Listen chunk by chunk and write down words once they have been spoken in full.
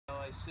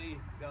I see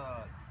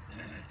God,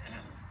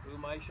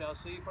 whom I shall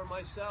see for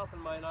myself,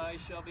 and mine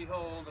eyes shall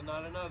behold, and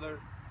not another,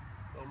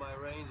 though my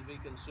reins be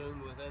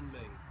consumed within me.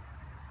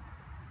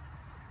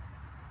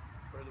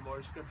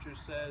 Furthermore, Scripture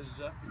says,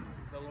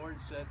 the Lord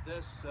said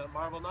this,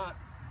 marvel not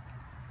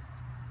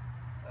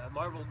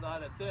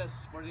at this,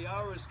 for the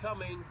hour is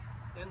coming,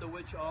 in the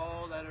which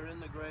all that are in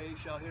the grave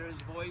shall hear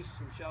his voice,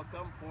 and shall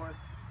come forth,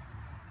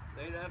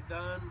 they that have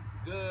done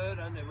good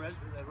unto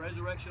the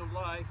resurrection of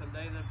life, and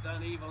they that have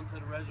done evil unto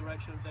the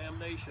resurrection of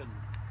damnation.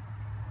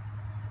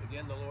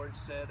 Again, the Lord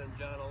said in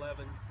John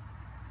 11,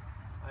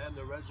 I am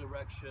the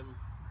resurrection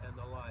and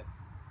the life.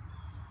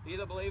 He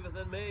that believeth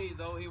in me,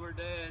 though he were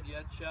dead,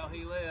 yet shall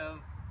he live.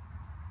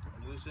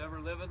 And whosoever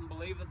liveth and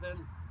believeth in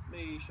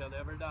me shall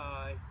never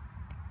die.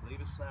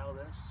 Believest thou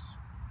this?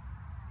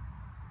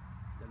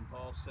 Then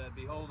Paul said,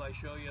 behold, I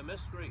show you a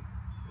mystery.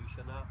 We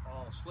shall not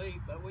all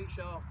sleep, but we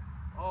shall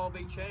all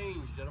be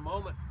changed in a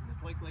moment, in the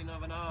twinkling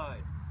of an eye.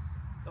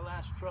 The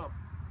last trump.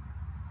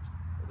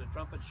 For the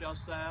trumpet shall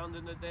sound,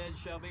 and the dead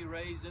shall be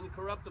raised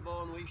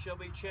incorruptible, and we shall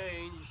be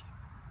changed.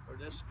 For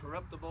this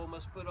corruptible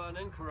must put on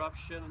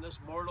incorruption, and this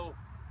mortal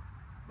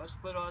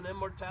must put on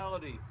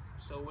immortality.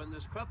 So when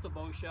this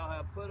corruptible shall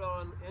have put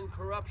on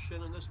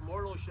incorruption, and this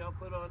mortal shall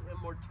put on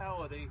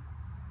immortality,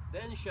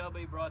 then shall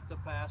be brought to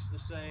pass the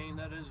saying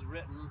that is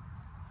written,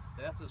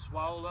 death is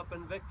swallowed up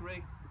in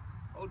victory.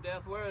 O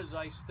death, where is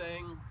thy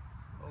sting?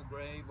 O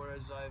grave, where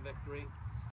is thy victory?